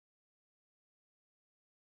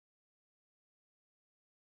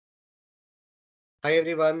Hi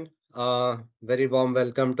everyone. Very warm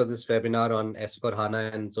welcome to this webinar on S4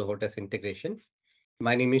 HANA and Zoho integration.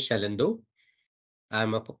 My name is Shalindu.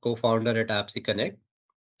 I'm a co-founder at APPSeCONNECT.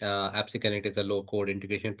 APPSeCONNECT is a low-code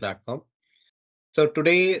integration platform. So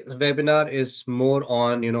today's webinar is more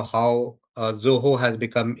on how Zoho has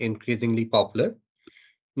become increasingly popular,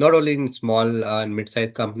 not only in small and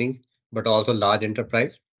mid-sized companies but also large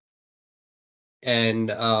enterprise.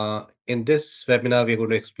 And in this webinar, we're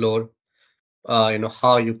going to explore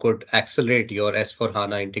how you could accelerate your S4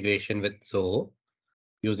 HANA integration with Zoho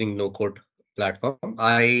using no code platform.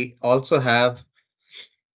 I also have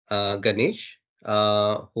Ganesh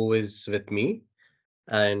who is with me.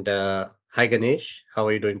 And hi Ganesh, how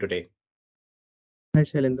are you doing today? Hi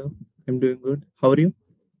Shailendra, I'm doing good. How are you?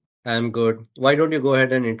 I'm good. Why don't you go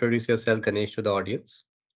ahead and introduce yourself, Ganesh, to the audience?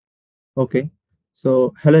 Okay.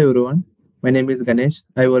 So, hello everyone. My name is Ganesh.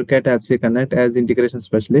 I work at AppSeConnect as integration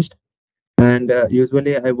specialist, and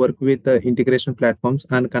usually I work with integration platforms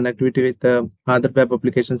and connectivity with other web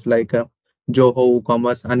applications like Zoho,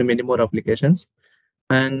 Commerce, and many more applications.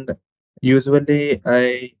 And usually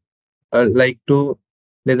I like to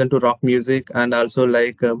listen to rock music and also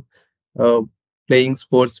like uh, playing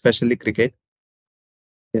sports, especially cricket.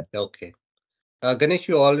 Yeah. Okay. Ganesh,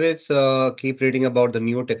 you always keep reading about the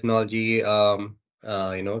new technology,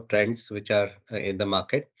 trends which are in the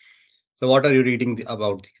market. So what are you reading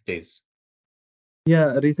about these days?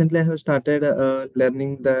 Yeah. Recently, I have started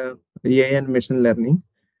learning the AI and machine learning.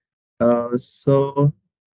 So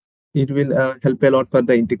it will help a lot for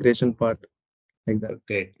the integration part like that.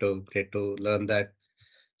 Great to learn that.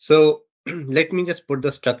 So let me just put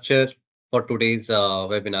the structure for today's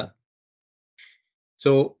webinar.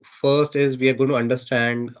 So first is we are going to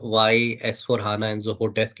understand why S4 HANA and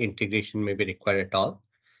Zoho Desk integration may be required at all.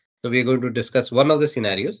 So we are going to discuss one of the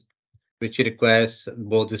scenarios which requires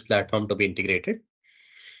both this platform to be integrated.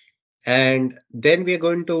 And then we are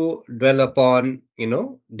going to dwell upon,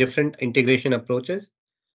 different integration approaches.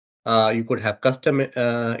 You could have custom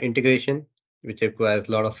integration, which requires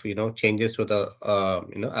a lot of changes to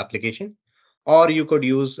the application, or you could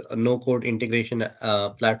use a no-code integration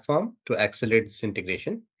platform to accelerate this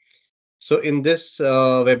integration. So in this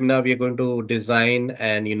webinar, we are going to design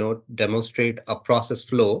and demonstrate a process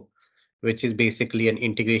flow, which is basically an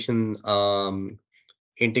integration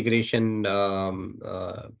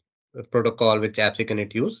protocol which apps can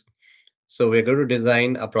use. So we're going to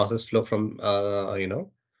design a process flow from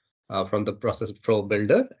the process flow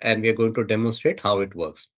builder, and we are going to demonstrate how it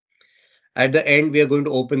works. At the end, we are going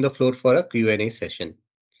to open the floor for a Q&A session.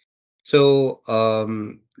 So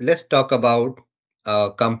let's talk about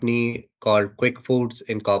a company called Quick Foods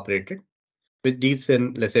Incorporated, which deals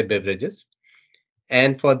in, let's say, beverages.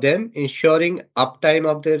 And for them, ensuring uptime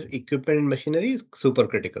of their equipment and machinery is super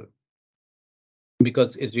critical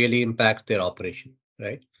because it really impacts their operation,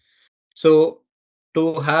 right? So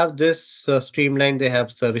to have this streamlined, they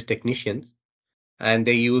have service technicians and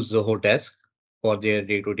they use Zoho Desk for their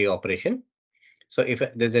day-to-day operation. So if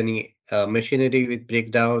there's any machinery which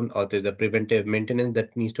breaks down or there's a preventive maintenance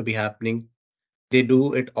that needs to be happening, they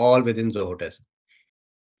do it all within Zoho Desk.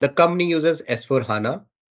 The company uses S4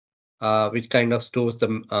 HANA, which kind of stores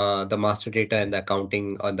the master data and the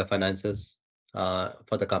accounting on the finances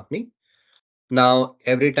for the company. Now,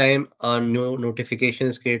 every time a new notification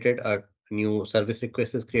is created, a new service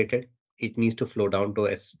request is created, it needs to flow down to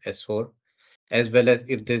S4, as well as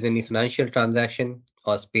if there's any financial transaction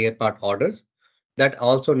or spare part orders, that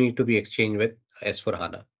also need to be exchanged with S4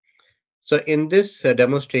 HANA. So in this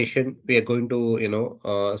demonstration, we are going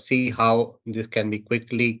to, see how this can be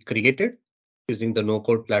quickly created using the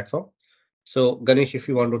no-code platform. So Ganesh, if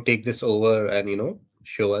you want to take this over and,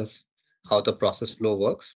 show us how the process flow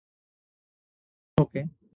works. Okay.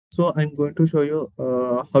 So I'm going to show you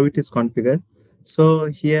how it is configured.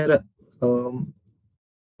 So here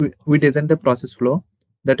we design the process flow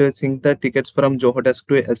that will sync the tickets from Zoho Desk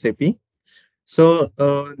to SAP. So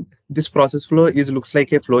this process flow is looks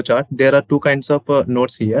like a flow chart. There are two kinds of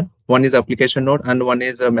nodes here. One is application node and one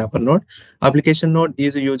is a mapper node. Application node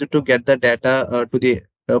is used to get the data to the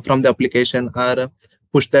from the application or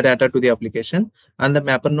push the data to the application. And the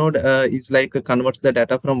mapper node is like converts the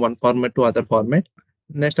data from one format to other format.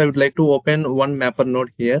 Next, I would like to open one mapper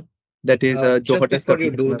node here. That is Just Zoho Desk before you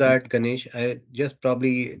application do mapper. that, Ganesh, I just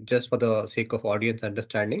probably just for the sake of audience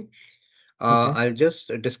understanding, Okay. I'll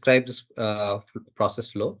just describe this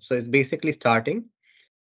process flow. So it's basically starting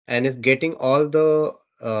and it's getting all the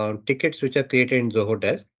tickets which are created in Zoho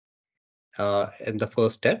Desk in the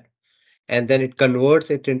first step, and then it converts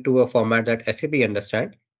it into a format that SAP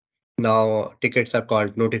understand. Now tickets are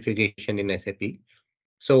called notification in SAP.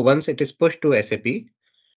 So once it is pushed to SAP,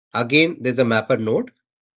 again there's a mapper node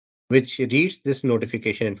which reads this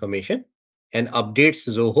notification information and updates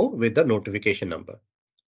Zoho with the notification number.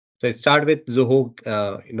 So it starts with Zoho,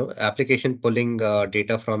 application pulling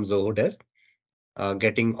data from Zoho desk,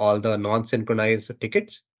 getting all the non-synchronized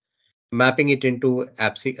tickets, mapping it into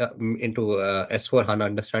S4 HANA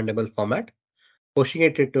understandable format, pushing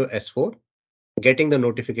it into S4, getting the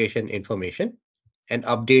notification information, and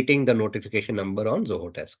updating the notification number on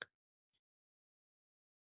Zoho desk.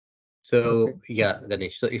 Okay. So yeah,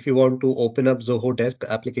 Ganesh. So if you want to open up Zoho desk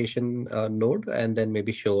application node and then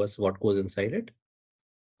maybe show us what goes inside it.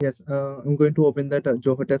 Yes, I'm going to open that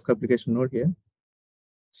Zoho Task application node here.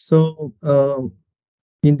 So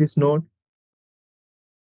in this node,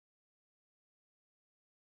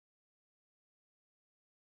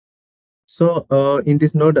 in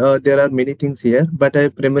this node, there are many things here, but I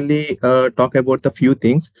primarily talk about the few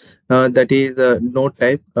things. That is node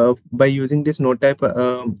type. By using this node type,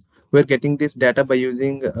 we're getting this data by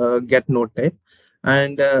using get node type,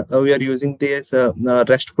 and we are using this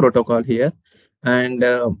REST protocol here, and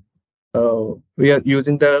we are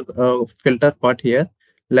using the filter part here,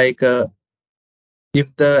 like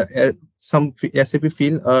if the SAP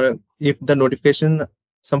field, or if the notification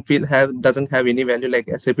some field doesn't have any value like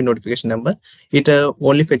SAP notification number, it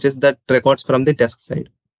only fetches that records from the desk side.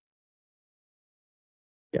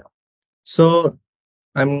 Yeah. So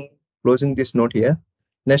I'm closing this note here.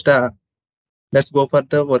 Next, let's go for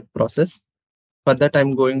the work process. For that,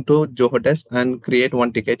 I'm going to Zoho Desk and create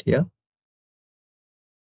one ticket here.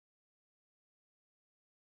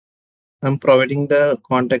 I'm providing the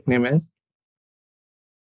contact name as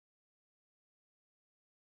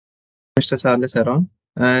Mr. Charles Aron,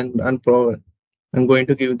 and I'm going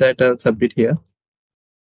to give that a submit here.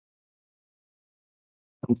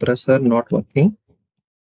 Compressor not working.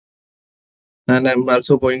 And I'm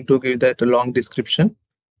also going to give that a long description.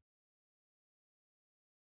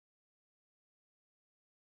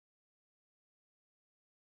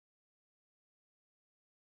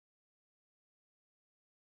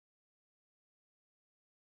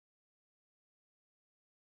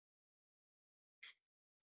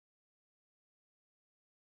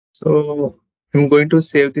 So I'm going to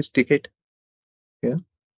save this ticket here.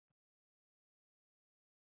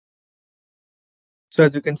 So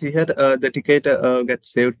as you can see here, the ticket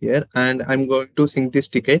gets saved here, and I'm going to sync this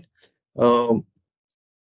ticket um,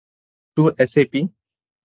 to SAP.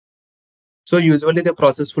 So usually the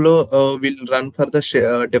process flow will run for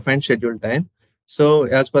the defined schedule time. So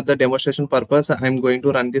as per the demonstration purpose, I'm going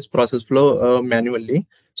to run this process flow manually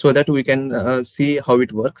so that we can see how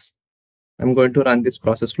it works. I'm going to run this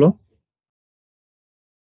process flow.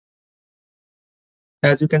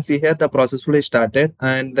 As you can see here, the process flow is started,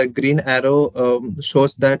 and the green arrow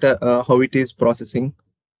shows that how it is processing.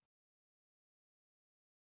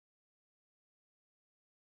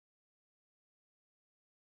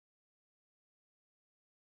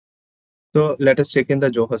 So let us check in the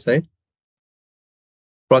Zoho side.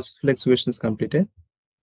 Process flow execution is completed.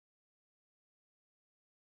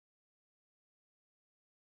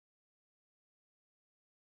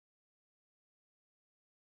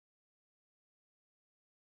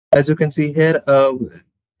 As you can see here,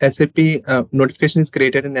 SAP notification is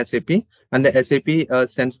created in SAP, and the SAP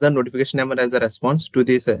sends the notification number as a response to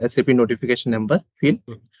this SAP notification number field.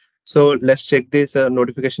 Mhm. So let's check this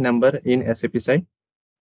notification number in SAP side.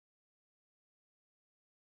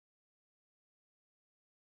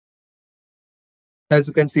 As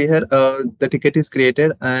you can see here, the ticket is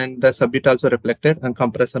created and the subject also reflected, and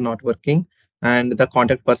compressor not working, and the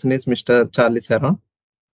contact person is Mr. Charlie Saron.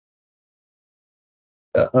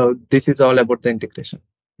 This is all about the integration.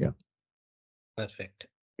 Yeah. Perfect.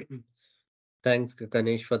 Thanks,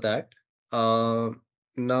 Ganesh, for that.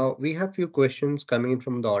 Now we have few questions coming in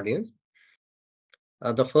from the audience.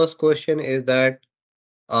 The first question is that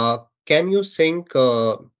can you sync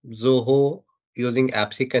Zoho using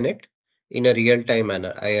AppSeConnect in a real-time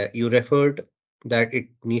manner? You referred that it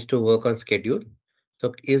needs to work on schedule.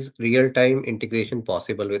 So is real-time integration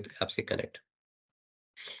possible with AppSeConnect?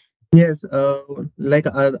 Yes, like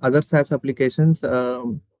other SaaS applications,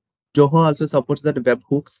 Zoho also supports that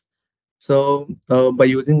webhooks. So by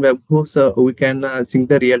using webhooks, we can sync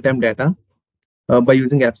the real-time data by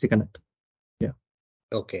using AppSeConnect. Yeah.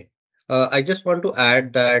 Okay. I just want to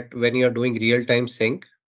add that when you're doing real-time sync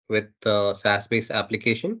with SaaS-based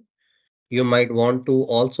application, you might want to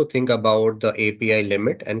also think about the API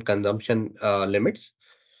limit and consumption limits,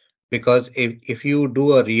 because if you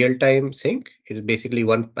do a real-time sync, it is basically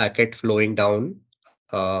one packet flowing down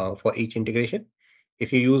for each integration.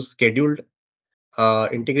 If you use scheduled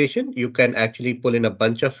integration, you can actually pull in a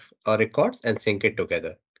bunch of records and sync it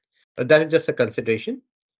together. But that is just a consideration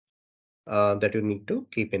that you need to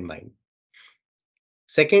keep in mind.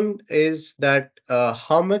 Second is that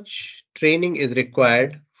how much training is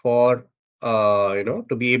required for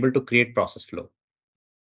to be able to create process flow.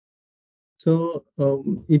 So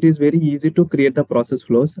it is very easy to create the process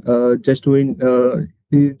flows. Just doing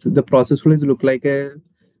the process flows look like a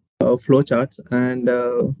flow charts, and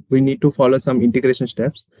we need to follow some integration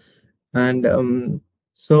steps. And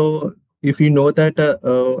so if you know that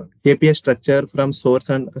API structure from source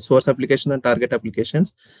application and target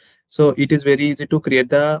applications, so it is very easy to create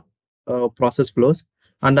the process flows.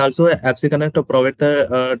 And also AppSeConnect to provide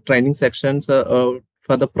the training sections for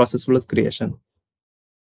the process flows creation.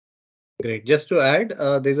 Great. Just to add,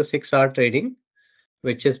 there's a 6-hour training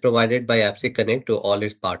which is provided by AppSeConnect to all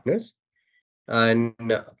its partners. And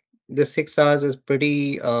the 6 hours is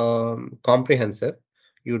pretty comprehensive.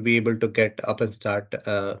 You'd be able to get up and start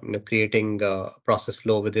creating process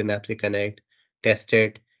flow within AppSeConnect, test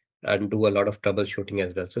it, and do a lot of troubleshooting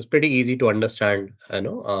as well. So it's pretty easy to understand,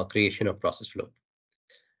 creation of process flow.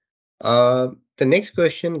 The next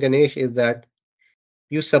question, Ganesh, is that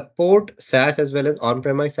you support SaaS as well as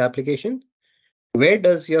on-premise applications. Where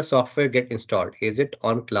does your software get installed? Is it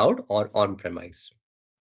on cloud or on-premise?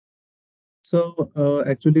 So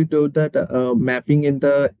actually do that mapping in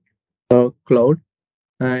the cloud,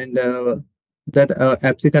 and that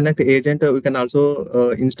AppSeConnect agent we can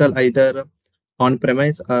also install either on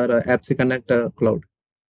premise or AppSeConnect cloud.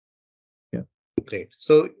 Yeah. Great.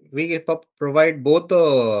 So we provide both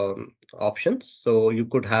the options. So you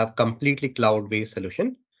could have completely cloud-based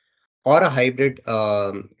solution or a hybrid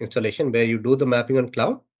installation where you do the mapping on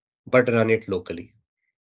cloud but run it locally.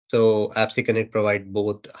 So AppSec Connect provide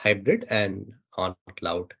both hybrid and on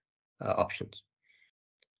cloud options.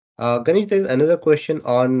 Ganesh, there is another question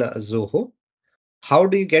on Zoho. How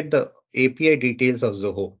do you get the API details of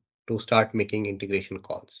Zoho to start making integration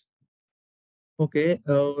calls? Okay.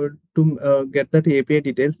 To get that API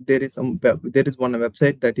details, there is one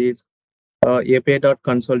website that is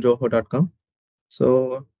api.consolejoho.com.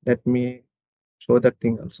 So let me show that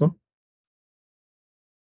thing also.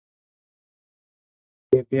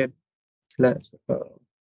 API slash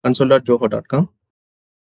console.joho.com.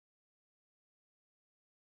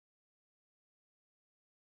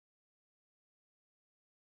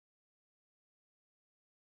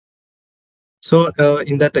 So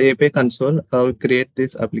in that API console, create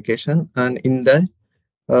this application, and in that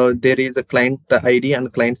there is a client ID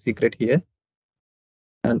and client secret here,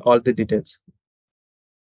 and all the details.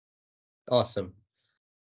 Awesome.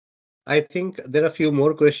 I think there are a few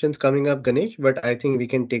more questions coming up, Ganesh, but I think we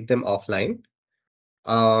can take them offline.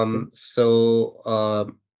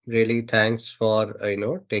 Okay. Really thanks for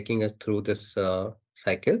taking us through this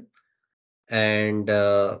cycle, and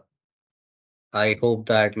I hope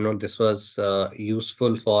that this was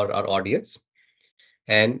useful for our audience.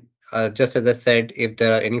 And just as I said, if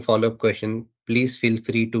there are any follow-up questions, please feel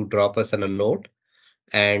free to drop us on a note,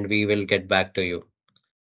 and we will get back to you.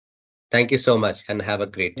 Thank you so much, and have a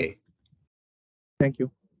great day. Thank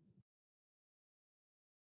you.